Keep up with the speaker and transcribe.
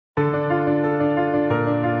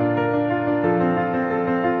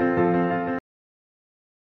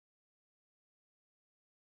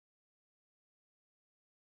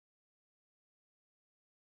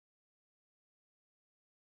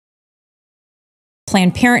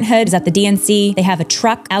Planned Parenthood is at the DNC. They have a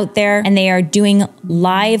truck out there and they are doing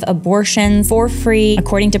live abortions for free.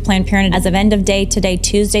 According to Planned Parenthood, as of end of day today,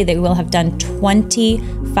 Tuesday, they will have done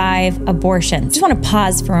 25 abortions. Just want to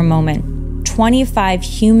pause for a moment. 25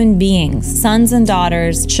 human beings, sons and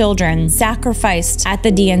daughters, children, sacrificed at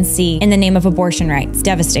the DNC in the name of abortion rights.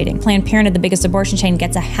 Devastating. Planned Parenthood, the biggest abortion chain,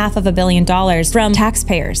 gets $500 million from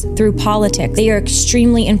taxpayers through politics. They are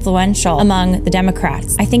extremely influential among the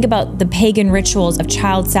Democrats. I think about the pagan rituals of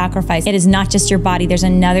child sacrifice. It is not just your body. There's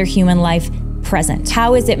another human life present.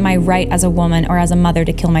 How is it my right as a woman or as a mother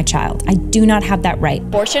to kill my child? I do not have that right.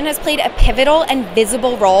 Abortion has played a pivotal and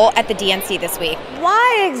visible role at the DNC this week.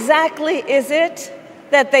 Why exactly is it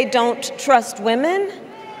that they don't trust women?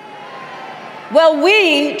 Well,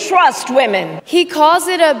 we trust women. He calls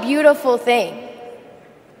it a beautiful thing.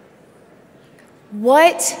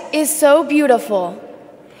 What is so beautiful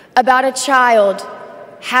about a child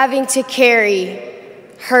having to carry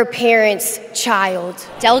her parents' child?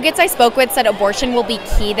 Delegates I spoke with said abortion will be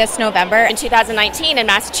key this November. In 2019 in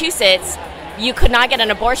Massachusetts, you could not get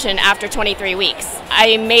an abortion after 23 weeks.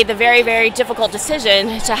 I made the very, very difficult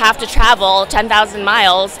decision to have to travel 10,000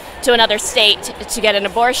 miles to another state to get an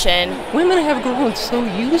abortion. Women have grown so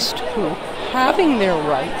used to having their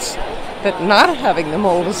rights that not having them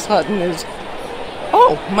all of a sudden is,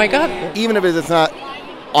 oh my God. Even if it's not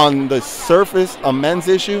on the surface a men's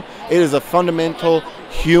issue, it is a fundamental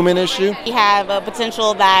human issue. We have a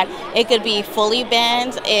potential that it could be fully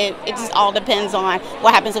banned. It just all depends on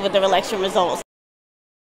what happens with the election results.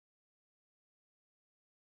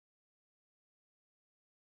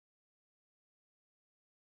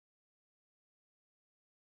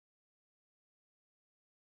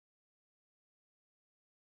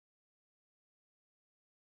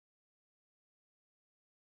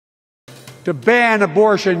 To ban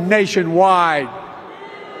abortion nationwide.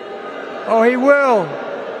 Oh, he will.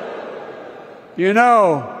 You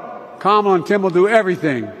know, Kamala and Tim will do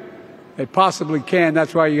everything they possibly can.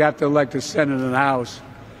 That's why you have to elect a Senate and a House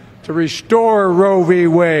to restore Roe v.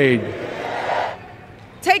 Wade.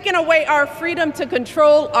 Taking away our freedom to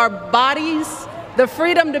control our bodies, the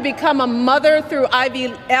freedom to become a mother through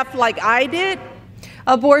IVF like I did.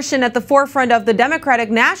 Abortion at the forefront of the Democratic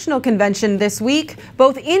National Convention this week,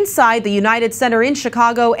 both inside the United Center in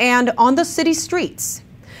Chicago and on the city streets.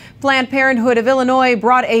 Planned Parenthood of Illinois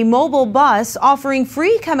brought a mobile bus offering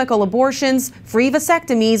free chemical abortions, free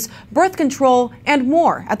vasectomies, birth control, and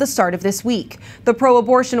more at the start of this week. The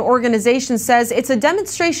pro-abortion organization says it's a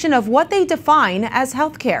demonstration of what they define as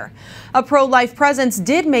health care. A pro-life presence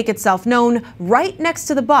did make itself known right next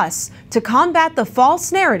to the bus to combat the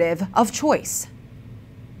false narrative of choice.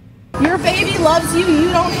 Your baby loves you.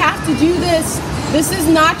 You don't have to do this. This is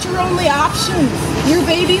not your only option. Your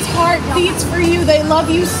baby's heart beats for you. They love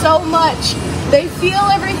you so much. They feel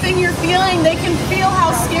everything you're feeling. They can feel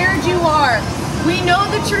how scared you are. We know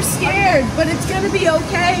that you're scared, but it's going to be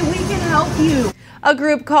okay. We can help you. A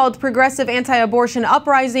group called Progressive Anti-Abortion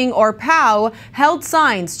Uprising, or POW, held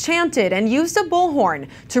signs, chanted, and used a bullhorn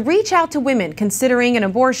to reach out to women considering an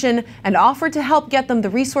abortion and offered to help get them the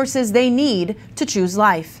resources they need to choose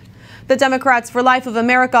life. The Democrats for Life of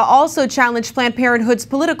America also challenged Planned Parenthood's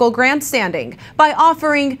political grandstanding by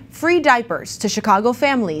offering free diapers to Chicago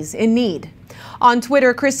families in need. On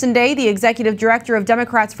Twitter, Kristen Day, the executive director of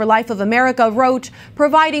Democrats for Life of America, wrote,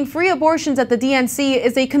 "Providing free abortions at the DNC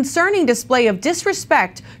is a concerning display of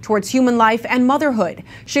disrespect towards human life and motherhood."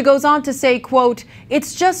 She goes on to say, quote,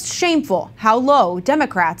 "It's just shameful how low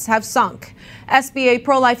Democrats have sunk." SBA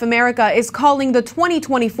Pro-Life America is calling the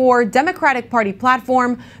 2024 Democratic Party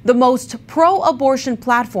platform the most pro-abortion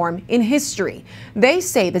platform in history. They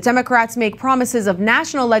say the Democrats make promises of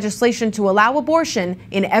national legislation to allow abortion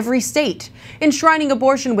in every state, enshrining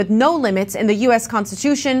abortion with no limits in the U.S.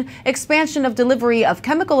 Constitution, expansion of delivery of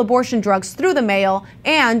chemical abortion drugs through the mail,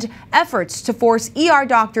 and efforts to force ER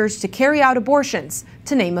doctors to carry out abortions,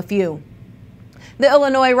 to name a few. The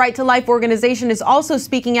Illinois Right to Life organization is also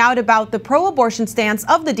speaking out about the pro-abortion stance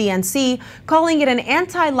of the DNC, calling it an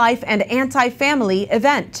anti-life and anti-family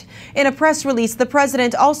event. In a press release, the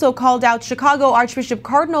president also called out Chicago Archbishop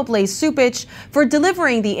Cardinal Blaise Cupich for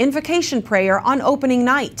delivering the invocation prayer on opening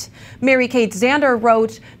night. Mary Kate Zander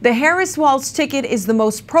wrote, "The Harris-Walz ticket is the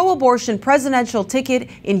most pro-abortion presidential ticket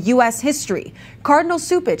in U.S. history. Cardinal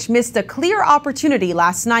Cupich missed a clear opportunity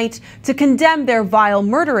last night to condemn their vile,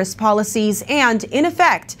 murderous policies and, in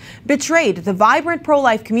effect, betrayed the vibrant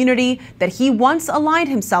pro-life community that he once aligned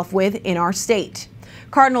himself with in our state."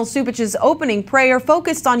 Cardinal Cupich's opening prayer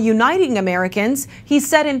focused on uniting Americans. He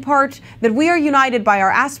said in part that we are united by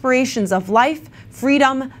our aspirations of life,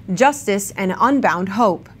 freedom, justice, and unbound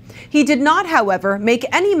hope. He did not, however, make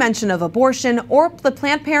any mention of abortion or the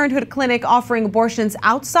Planned Parenthood clinic offering abortions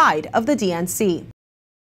outside of the DNC.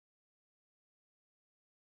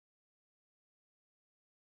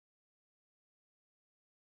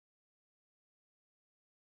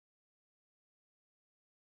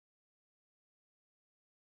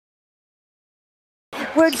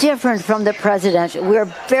 We're different from the president. We're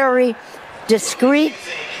very discreet,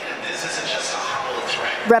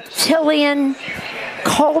 reptilian,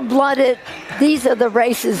 cold-blooded. These are the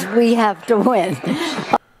races we have to win.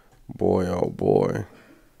 Boy, oh boy.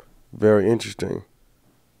 Very interesting.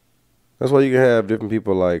 That's why you can have different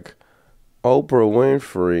people like Oprah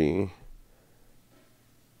Winfrey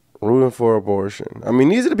rooting for abortion. I mean,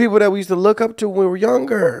 these are the people that we used to look up to when we were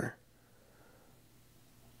younger.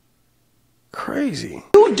 Crazy.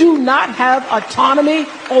 You do not have autonomy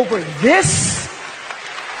over this.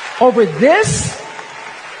 Over this.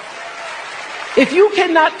 If you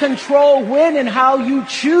cannot control when and how you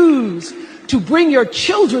choose to bring your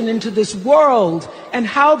children into this world and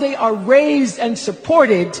how they are raised and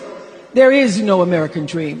supported, there is no American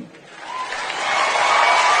dream.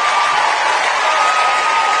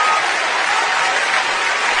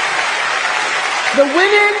 The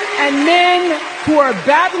women and men who are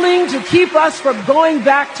battling to keep us from going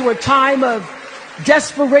back to a time of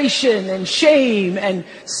desperation and shame and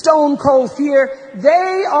stone cold fear,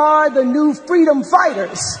 they are the new freedom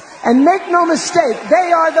fighters. And make no mistake,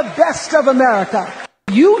 they are the best of America.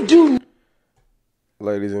 You do.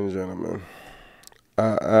 Ladies and gentlemen,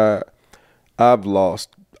 I've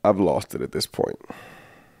lost it at this point.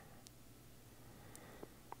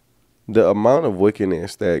 The amount of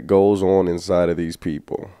wickedness that goes on inside of these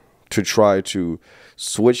people to try to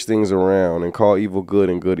switch things around and call evil good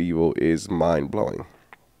and good evil is mind-blowing.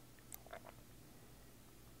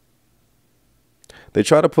 They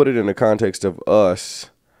try to put it in the context of us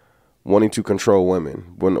wanting to control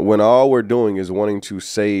women when all we're doing is wanting to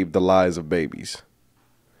save the lives of babies.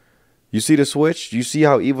 You see the switch? You see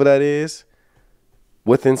how evil that is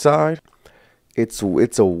with inside? It's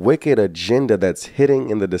a wicked agenda that's hidden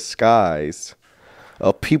in the disguise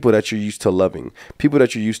of people that you're used to loving, people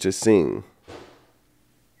that you're used to seeing.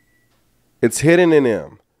 It's hidden in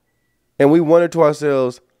them. And we wonder to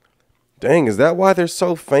ourselves, dang, is that why they're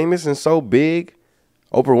so famous and so big?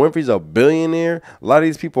 Oprah Winfrey's a billionaire. A lot of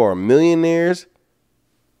these people are millionaires.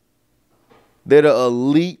 They're the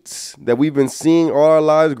elites that we've been seeing all our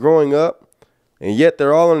lives growing up. And yet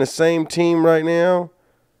they're all on the same team right now.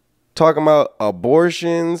 Talking about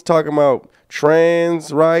abortions, talking about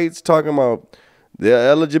trans rights, talking about the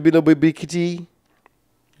LGBT.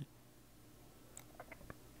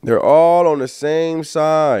 They're all on the same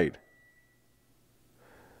side.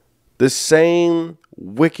 The same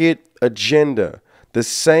wicked agenda. The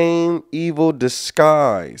same evil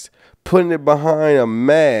disguise. Putting it behind a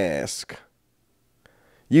mask.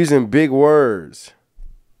 Using big words.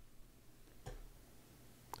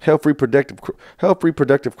 Health reproductive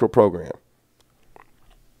program.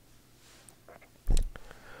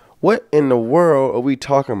 What in the world are we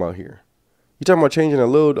talking about here? You talking about changing a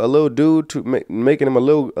little dude to making him a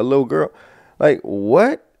little girl? Like,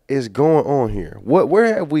 what is going on here?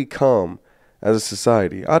 Where have we come as a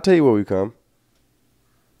society? I'll tell you where we come.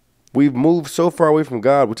 We've moved so far away from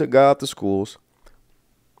God. We took God out the schools.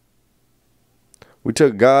 We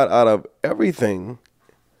took God out of everything,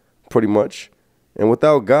 pretty much. And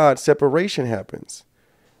without God, separation happens.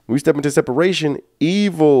 When we step into separation,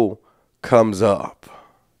 evil comes up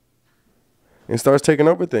and starts taking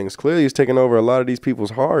over things. Clearly, it's taking over a lot of these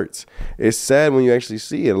people's hearts. It's sad when you actually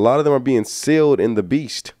see it. A lot of them are being sealed in the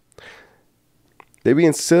beast. They're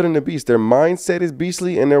being sealed in the beast. Their mindset is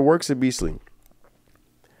beastly and their works are beastly.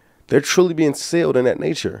 They're truly being sealed in that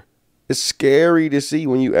nature. It's scary to see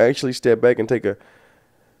when you actually step back and take an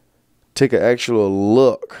actual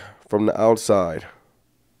look from the outside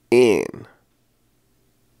in.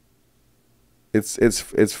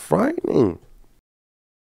 It's frightening.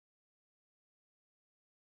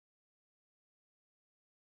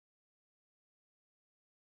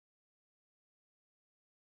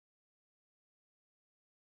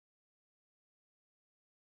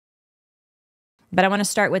 But I want to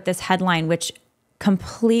start with this headline, which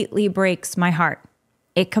completely breaks my heart.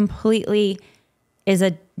 It completely is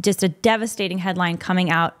just a devastating headline coming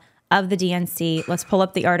out of the DNC. Let's pull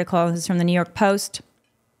up the article. This is from the New York Post.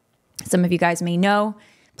 Some of you guys may know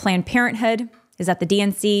Planned Parenthood is at the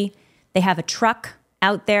DNC. They have a truck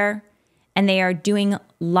out there and they are doing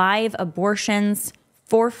live abortions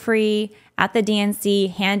for free at the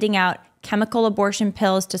DNC, handing out chemical abortion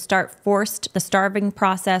pills to start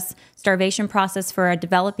the starvation process for a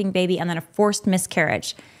developing baby and then a forced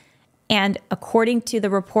miscarriage. And according to the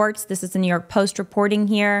reports, this is the New York Post reporting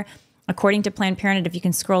here, according to Planned Parenthood, if you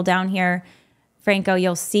can scroll down here, Franco,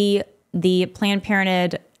 you'll see the Planned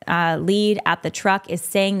Parenthood lead at the truck is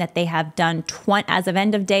saying that they have done, as of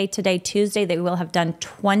end of day today, Tuesday, they will have done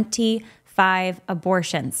 25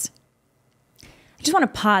 abortions. I just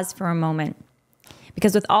want to pause for a moment,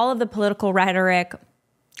 because with all of the political rhetoric,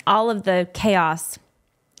 all of the chaos,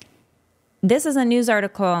 this is a news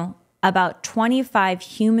article about 25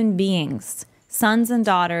 human beings, sons and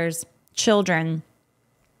daughters, children,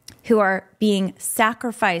 who are being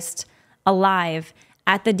sacrificed alive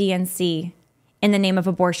at the DNC in the name of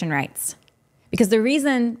abortion rights. Because the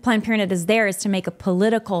reason Planned Parenthood is there is to make a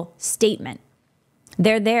political statement.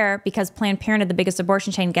 They're there because Planned Parenthood, the biggest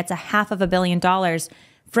abortion chain, gets $500 million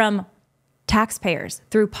from taxpayers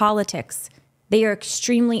through politics. They are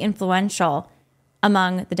extremely influential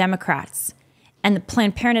among the Democrats. And the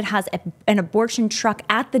Planned Parenthood has an abortion truck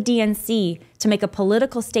at the DNC to make a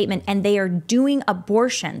political statement, and they are doing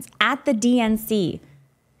abortions at the DNC.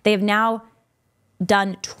 They have now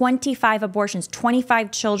done 25 abortions, 25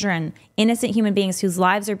 children, innocent human beings whose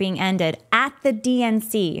lives are being ended at the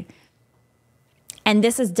DNC. And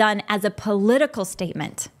this is done as a political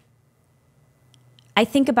statement. I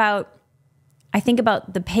think about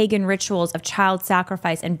the pagan rituals of child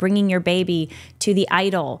sacrifice and bringing your baby to the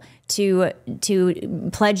idol to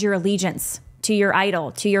pledge your allegiance to your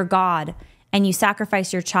idol, to your God, and you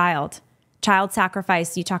sacrifice your child. Child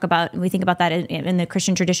sacrifice, we think about that in the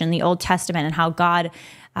Christian tradition, the Old Testament, and how God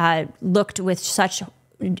looked with such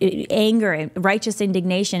anger and righteous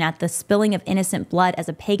indignation at the spilling of innocent blood as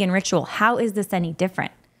a pagan ritual. How is this any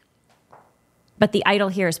different? But the idol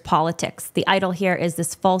here is politics. The idol here is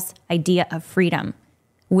this false idea of freedom,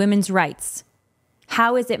 women's rights.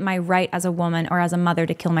 How is it my right as a woman or as a mother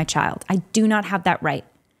to kill my child? I do not have that right.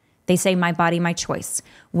 They say, my body, my choice.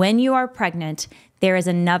 When you are pregnant, there is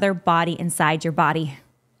another body inside your body.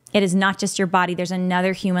 It is not just your body. There's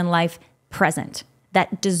another human life present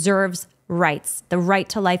that deserves rights. The right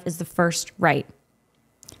to life is the first right.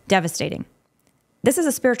 Devastating. This is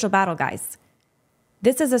a spiritual battle, guys.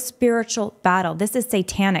 This is a spiritual battle. This is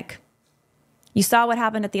satanic. You saw what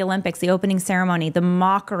happened at the Olympics, the opening ceremony, the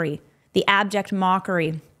mockery, the abject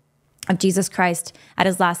mockery of Jesus Christ at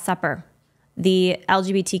his Last Supper. The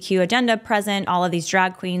LGBTQ agenda present, all of these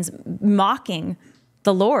drag queens mocking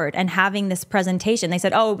the Lord and having this presentation. They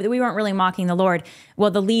said, oh, we weren't really mocking the Lord.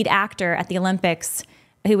 Well, the lead actor at the Olympics,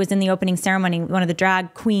 who was in the opening ceremony, one of the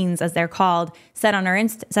drag queens, as they're called, said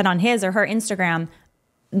on his or her Instagram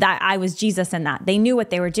that I was Jesus in that. They knew what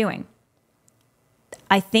they were doing.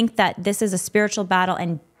 I think that this is a spiritual battle,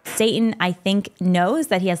 and Satan, I think, knows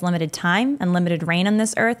that he has limited time and limited reign on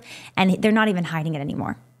this earth, and they're not even hiding it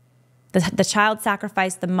anymore. The child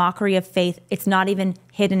sacrifice, the mockery of faith, it's not even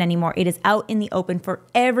hidden anymore. It is out in the open for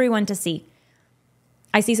everyone to see.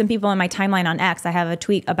 I see some people on my timeline on X. I have a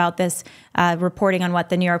tweet about this, reporting on what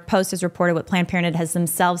the New York Post has reported, what Planned Parenthood has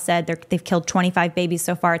themselves said. They've killed 25 babies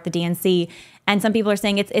so far at the DNC. And some people are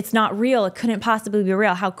saying it's not real. It couldn't possibly be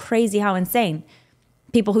real. How crazy, how insane.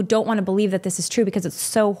 People who don't want to believe that this is true because it's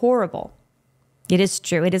so horrible. It is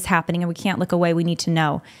true. It is happening, and we can't look away. We need to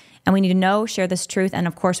know. And we need to know, share this truth, and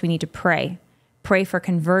of course we need to pray. Pray for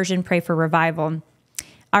conversion, pray for revival.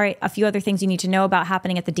 All right, a few other things you need to know about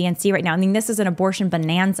happening at the DNC right now. I mean, this is an abortion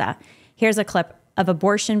bonanza. Here's a clip of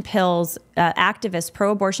abortion pills activists,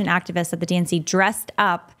 pro-abortion activists at the DNC dressed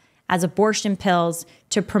up as abortion pills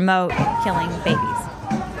to promote killing babies.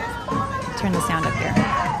 Turn the sound up here.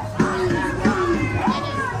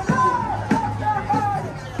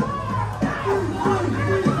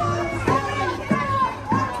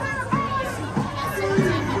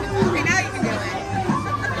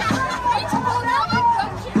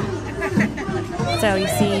 So you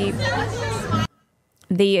see,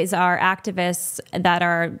 these are activists that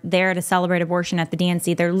are there to celebrate abortion at the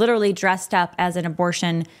DNC. They're literally dressed up as an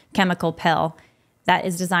abortion chemical pill that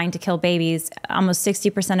is designed to kill babies. Almost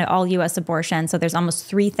 60% of all U.S. abortions. So there's almost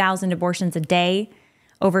 3,000 abortions a day.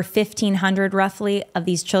 Over 1,500 roughly of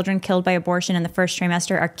these children killed by abortion in the first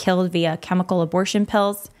trimester are killed via chemical abortion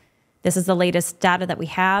pills. This is the latest data that we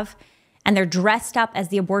have. And they're dressed up as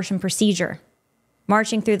the abortion procedure,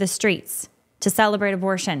 marching through the streets to celebrate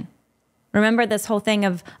abortion. Remember this whole thing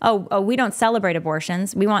of, oh, we don't celebrate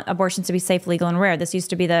abortions. We want abortions to be safe, legal, and rare. This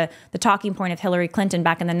used to be the talking point of Hillary Clinton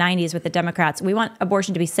back in the 90s with the Democrats. We want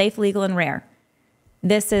abortion to be safe, legal, and rare.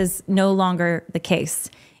 This is no longer the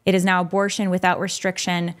case. It is now abortion without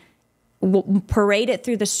restriction. We'll parade it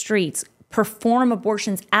through the streets, perform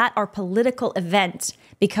abortions at our political event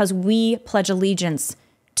because we pledge allegiance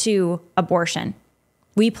to abortion.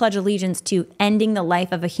 We pledge allegiance to ending the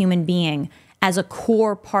life of a human being as a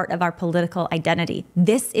core part of our political identity.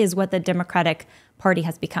 This is what the Democratic Party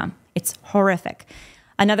has become. It's horrific.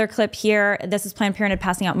 Another clip here. This is Planned Parenthood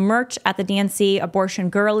passing out merch at the DNC, Abortion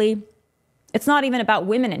Girly. It's not even about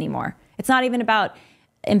women anymore. It's not even about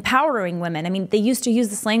empowering women. I mean, they used to use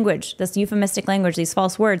this language, this euphemistic language, these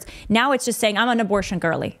false words. Now it's just saying, I'm an abortion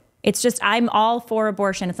girly. It's just, I'm all for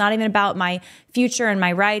abortion. It's not even about my future and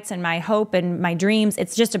my rights and my hope and my dreams.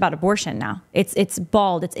 It's just about abortion now. It's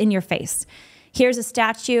bald. It's in your face. Here's a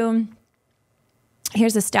statue.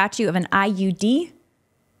 Here's a statue of an IUD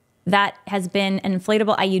that has been an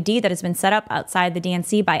inflatable IUD that has been set up outside the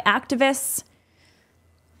DNC by activists.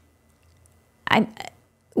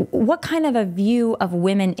 What kind of a view of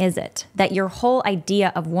women is it that your whole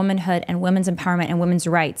idea of womanhood and women's empowerment and women's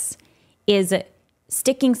rights is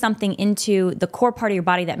sticking something into the core part of your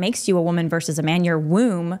body that makes you a woman versus a man, your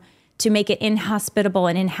womb, to make it inhospitable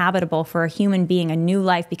and inhabitable for a human being, a new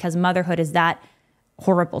life, because motherhood is that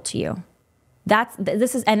horrible to you?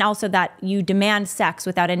 And also that you demand sex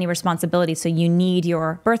without any responsibility, so you need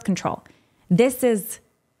your birth control. This is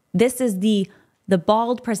the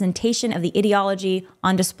bald presentation of the ideology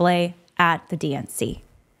on display at the DNC.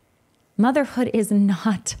 Motherhood is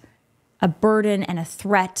not a burden and a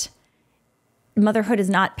threat. Parenthood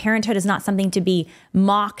is not something to be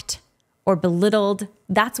mocked or belittled.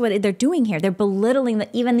 That's what they're doing here. They're belittling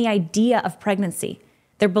even the idea of pregnancy.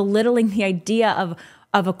 They're belittling the idea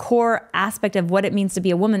of a core aspect of what it means to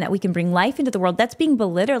be a woman, that we can bring life into the world. That's being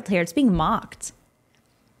belittled here. It's being mocked.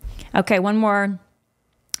 Okay, one more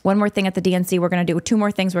thing at the DNC. We're going to do two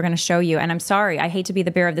more things we're going to show you. And I'm sorry, I hate to be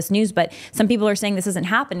the bearer of this news, but some people are saying this isn't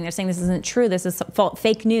happening. They're saying this isn't true. This is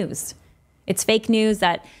fake news. It's fake news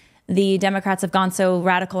that the Democrats have gone so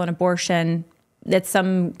radical in abortion. That's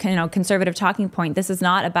some conservative talking point. This is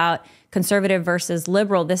not about conservative versus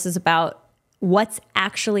liberal. This is about what's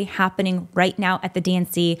actually happening right now at the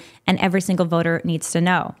DNC, and every single voter needs to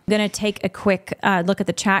know. I'm going to take a quick look at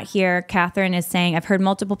the chat here. Catherine is saying, I've heard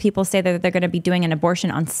multiple people say that they're going to be doing an abortion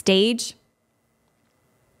on stage.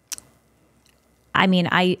 I mean,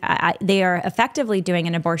 they are effectively doing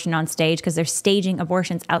an abortion on stage because they're staging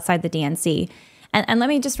abortions outside the DNC. And let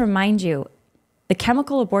me just remind you, the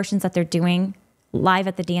chemical abortions that they're doing live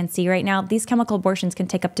at the DNC right now, these chemical abortions can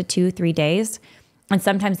take up to 2-3 days. And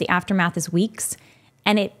sometimes the aftermath is weeks.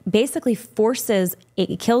 And it basically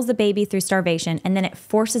it kills the baby through starvation, and then it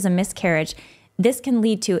forces a miscarriage. This can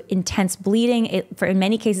lead to intense bleeding. In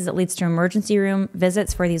many cases, it leads to emergency room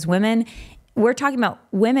visits for these women. We're talking about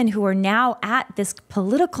women who are now at this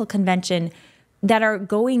political convention that are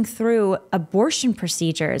going through abortion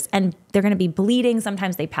procedures, and they're going to be bleeding.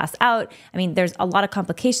 Sometimes they pass out. I mean, there's a lot of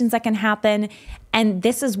complications that can happen. And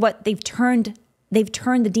this is what they've turned the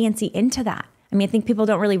DNC into that. I mean, I think people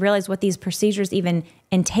don't really realize what these procedures even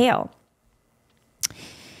entail.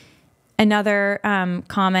 Another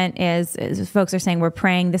comment is folks are saying, we're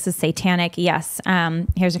praying, this is satanic. Yes.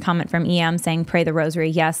 Here's a comment from EM saying, pray the rosary.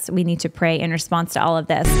 Yes, we need to pray in response to all of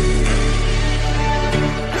this.